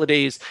around the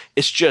holidays.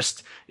 It's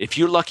just, if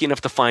you're lucky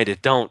enough to find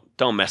it, don't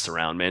mess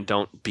around, man.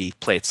 Don't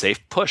play it safe.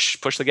 Push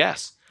the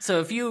gas. So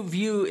if you've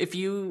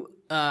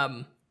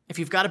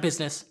got a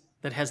business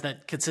that has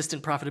that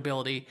consistent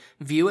profitability,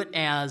 view it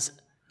as,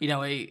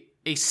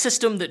 a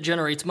system that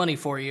generates money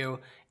for you.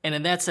 And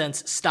in that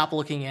sense, stop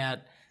looking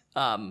at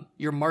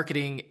your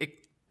marketing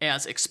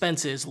as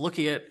expenses,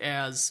 looking at it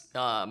as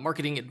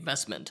marketing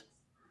investment.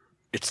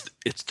 It's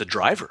the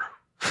driver.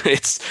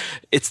 It's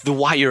the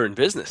why you're in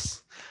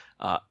business.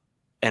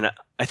 And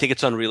I think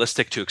it's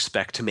unrealistic to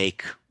expect to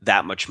make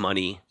that much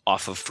money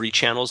off of free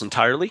channels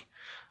entirely.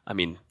 I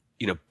mean,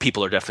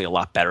 people are definitely a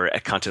lot better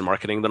at content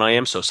marketing than I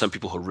am. So some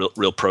people who are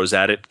real pros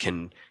at it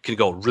can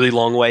go a really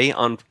long way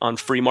on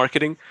free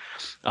marketing.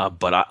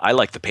 But I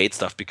like the paid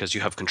stuff because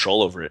you have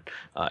control over it.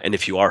 And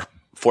if you are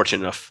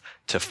fortunate enough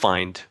to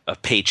find a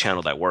paid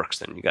channel that works,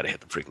 then you got to hit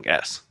the freaking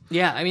gas.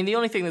 Yeah, I mean, the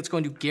only thing that's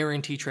going to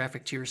guarantee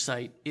traffic to your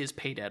site is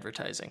paid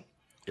advertising.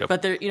 Yep.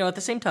 But there, at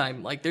the same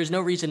time, like, there's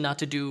no reason not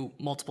to do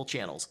multiple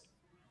channels.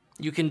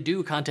 You can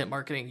do content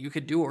marketing, you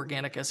could do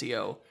organic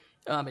SEO,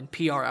 and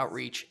PR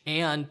outreach,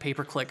 and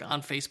pay-per-click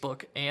on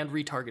Facebook, and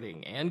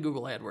retargeting, and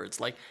Google AdWords.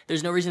 Like,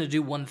 there's no reason to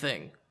do one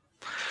thing.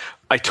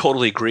 I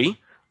totally agree.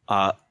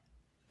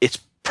 It's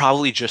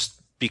probably just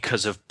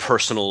because of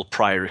personal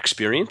prior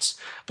experience,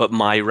 but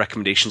my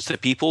recommendations to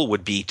people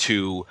would be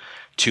to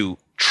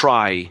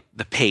try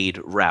the paid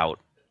route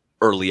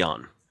early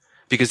on.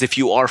 Because if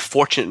you are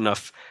fortunate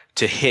enough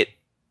to hit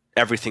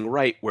everything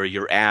right, where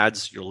your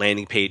ads, your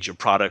landing page, your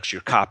products,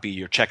 your copy,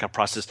 your checkout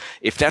process,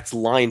 if that's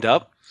lined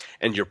up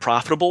and you're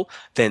profitable,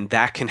 then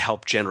that can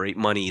help generate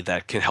money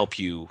that can help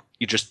you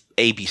just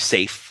be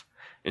safe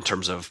in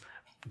terms of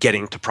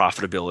getting to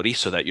profitability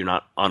so that you're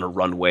not on a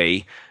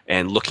runway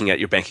and looking at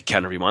your bank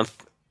account every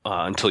month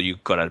until you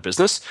go out of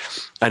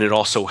business. And it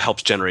also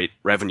helps generate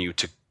revenue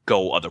to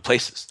go other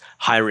places.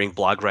 Hiring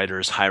blog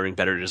writers, hiring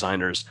better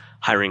designers,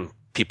 hiring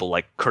people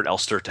like Kurt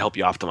Elster to help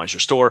you optimize your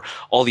store,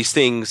 all these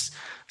things.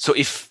 So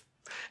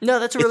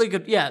that's a really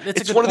good, that's a good point.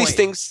 It's one of these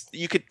things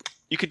you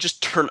could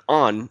just turn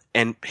on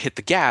and hit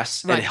the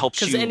gas, right, and it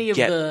helps you get... Because any of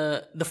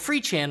the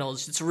free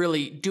channels, it's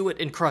really do it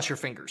and cross your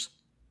fingers.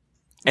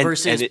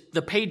 Versus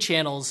the paid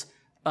channels,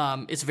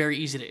 it's very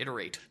easy to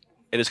iterate.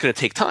 And it's going to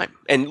take time.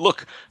 And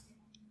look,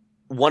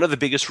 one of the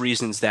biggest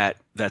reasons that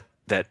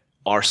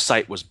our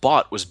site was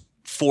bought was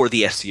for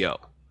the SEO.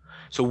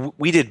 So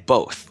we did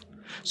both.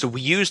 So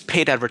we used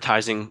paid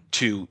advertising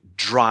to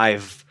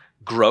drive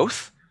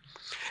growth.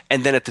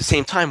 And then at the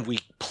same time, we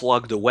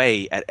plugged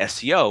away at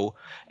SEO.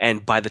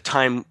 And by the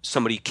time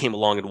somebody came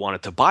along and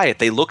wanted to buy it,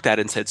 they looked at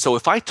it and said, so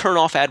if I turn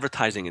off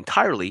advertising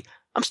entirely,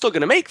 I'm still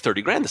going to make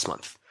 30 grand this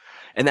month.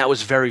 And that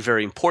was very,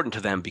 very important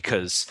to them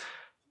because,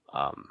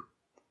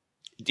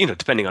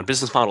 depending on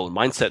business model and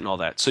mindset and all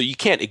that. So you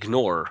can't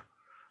ignore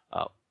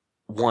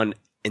one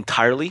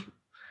entirely.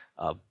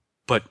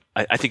 But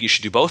I think you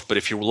should do both. But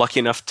if you're lucky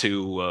enough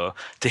to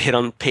hit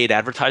on paid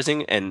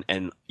advertising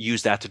and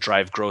use that to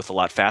drive growth a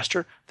lot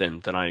faster,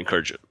 then I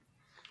encourage it.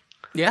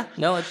 Yeah,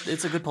 no,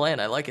 it's a good plan.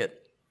 I like it.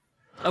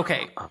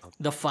 Okay,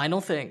 the final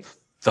thing.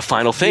 The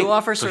final thing. You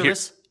offer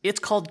service. It's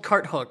called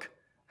Cart Hook.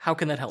 How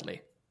can that help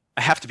me?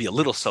 I have to be a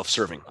little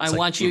self-serving. I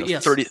want you.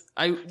 Yes, 30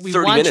 we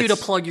 30 want minutes. you to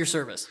plug your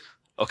service.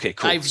 Okay,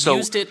 cool. I've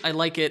used it. I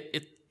like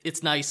it.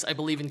 It's nice. I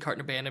believe in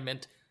cart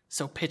abandonment.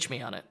 So pitch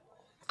me on it.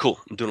 Cool.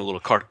 I'm doing a little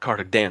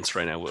cart dance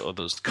right now with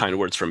those kind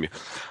words from you.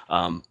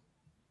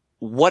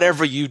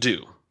 Whatever you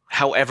do,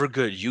 however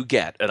good you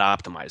get at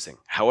optimizing,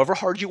 however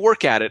hard you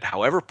work at it,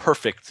 however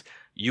perfect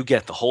you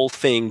get the whole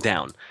thing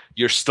down,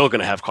 you're still going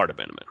to have cart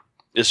abandonment.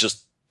 It's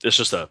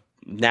just a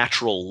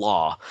natural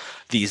law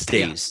these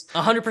days.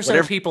 100%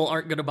 of people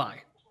aren't going to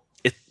buy.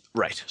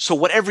 Right. So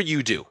whatever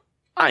you do,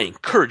 I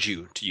encourage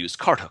you to use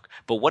Cart Hook.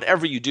 But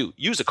whatever you do,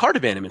 use a cart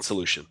abandonment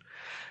solution.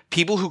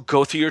 People who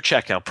go through your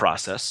checkout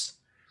process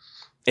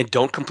and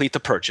don't complete the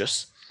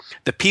purchase,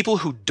 the people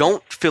who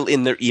don't fill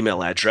in their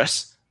email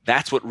address,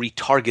 that's what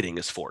retargeting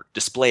is for,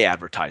 display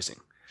advertising,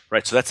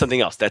 right? So that's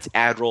something else. That's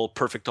ad roll,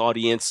 perfect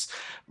audience,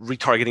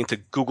 retargeting to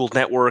Google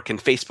Network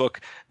and Facebook.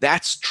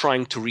 That's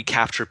trying to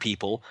recapture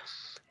people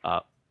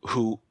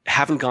who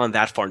haven't gone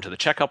that far into the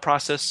checkout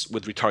process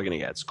with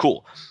retargeting ads.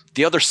 Cool.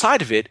 The other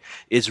side of it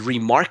is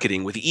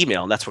remarketing with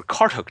email, and that's what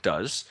Cart Hook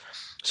does.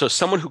 So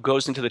someone who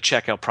goes into the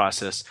checkout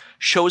process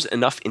shows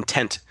enough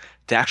intent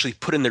to actually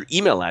put in their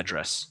email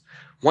address.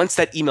 Once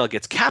that email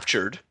gets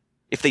captured,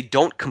 if they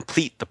don't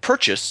complete the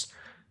purchase,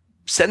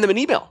 send them an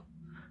email.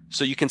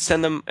 So you can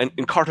send them, and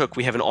in Cart Hook,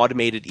 we have an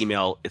automated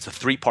email. It's a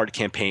 3-part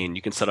campaign.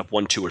 You can set up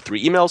 1, 2, or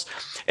 3 emails,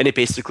 and it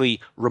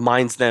basically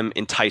reminds them,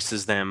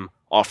 entices them,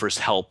 offers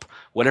help,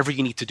 whatever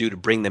you need to do to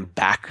bring them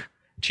back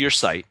to your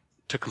site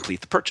to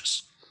complete the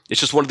purchase. It's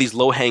just one of these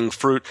low-hanging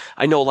fruit.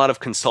 I know a lot of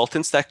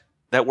consultants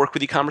that work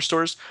with e-commerce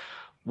stores.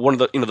 One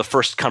of the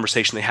first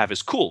conversation they have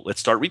is, cool, let's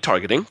start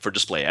retargeting for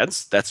display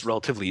ads. That's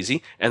relatively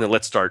easy. And then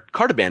let's start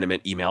cart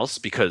abandonment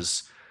emails,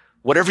 because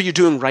whatever you're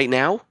doing right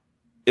now,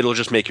 it'll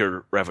just make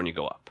your revenue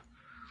go up.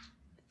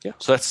 Yeah.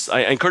 So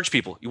I encourage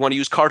people. You want to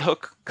use Cart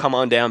Hook? Come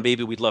on down,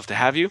 baby. We'd love to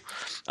have you.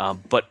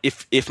 But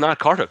if not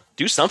Cart Hook,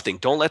 do something.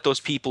 Don't let those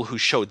people who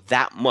show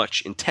that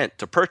much intent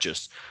to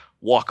purchase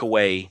walk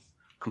away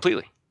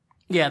completely.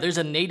 Yeah, there's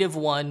a native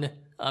one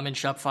in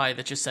Shopify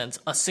that just sends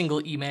a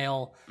single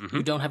email. Mm-hmm.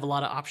 You don't have a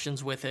lot of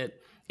options with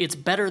it. It's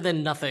better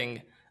than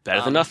nothing.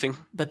 Better than nothing.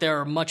 But there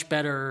are much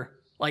better,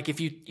 like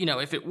if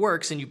if it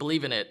works and you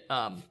believe in it,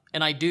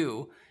 and I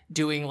do,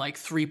 doing like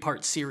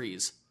 3-part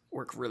series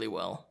work really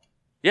well.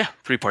 Yeah,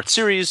 3-part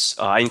series.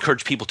 I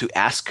encourage people to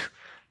ask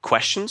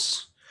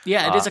questions.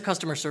 Yeah, it is a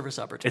customer service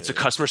opportunity. It's a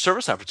customer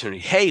service opportunity.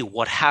 Hey,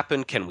 what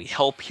happened? Can we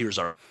help? Here's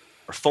our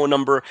phone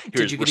number. Did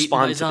Here's you get eaten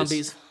by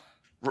zombies?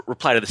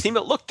 Reply to this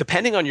email. Look,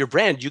 depending on your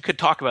brand, you could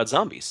talk about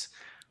zombies.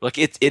 Look,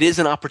 it is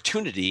an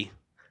opportunity.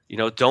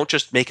 Don't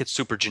just make it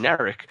super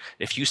generic.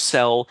 If you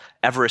sell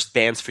Everest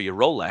bands for your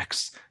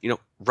Rolex,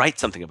 write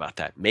something about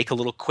that. Make a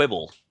little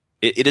quibble.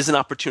 It is an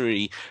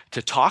opportunity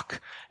to talk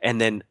and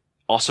then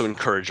also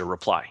encourage a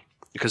reply.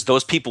 Because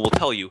those people will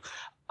tell you,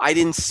 I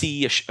didn't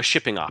see a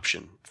shipping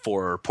option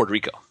for Puerto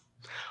Rico,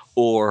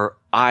 or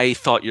I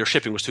thought your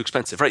shipping was too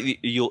expensive. Right?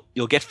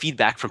 You'll get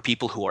feedback from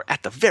people who are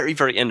at the very,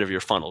 very end of your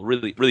funnel.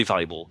 Really, really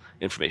valuable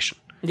information.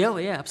 Yeah,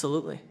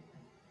 absolutely.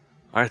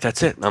 All right,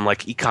 that's it. I'm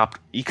like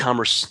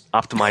e-commerce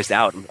optimized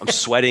out. I'm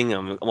sweating.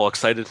 I'm all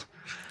excited.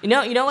 You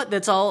know what?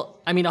 That's all.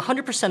 I mean,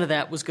 100% of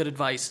that was good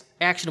advice,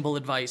 actionable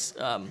advice.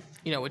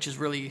 Which is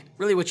really,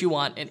 really what you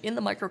want, and in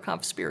the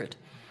microconf spirit.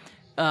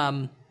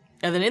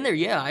 And then in there,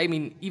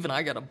 even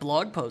I got a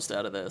blog post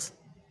out of this.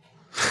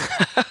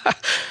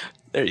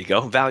 There you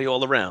go. Value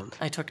all around.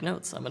 I took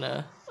notes. I'm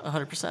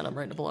 100%, I'm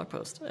writing a blog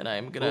post, and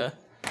I'm going to...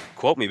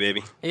 Quote me,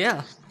 baby.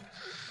 Yeah.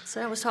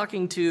 So I was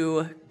talking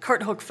to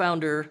Cart Hook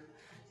founder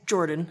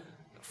Jordan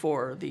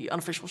for the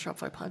unofficial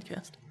Shopify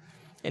podcast,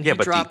 and he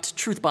dropped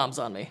truth bombs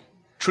on me.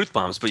 Truth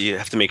bombs, but you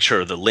have to make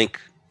sure the link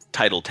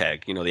title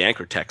tag, the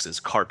anchor text is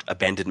cart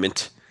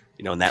abandonment,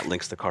 and that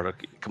links to Cart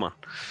Hook. Come on.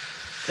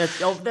 That's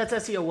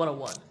SEO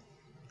 101.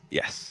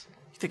 Yes.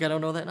 You think I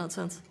don't know that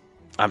nonsense?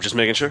 I'm just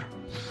making sure.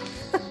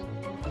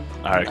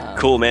 All right,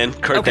 cool, man.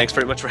 Kurt, Thanks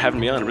very much for having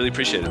me on. I really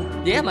appreciate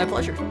it. Yeah, my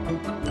pleasure.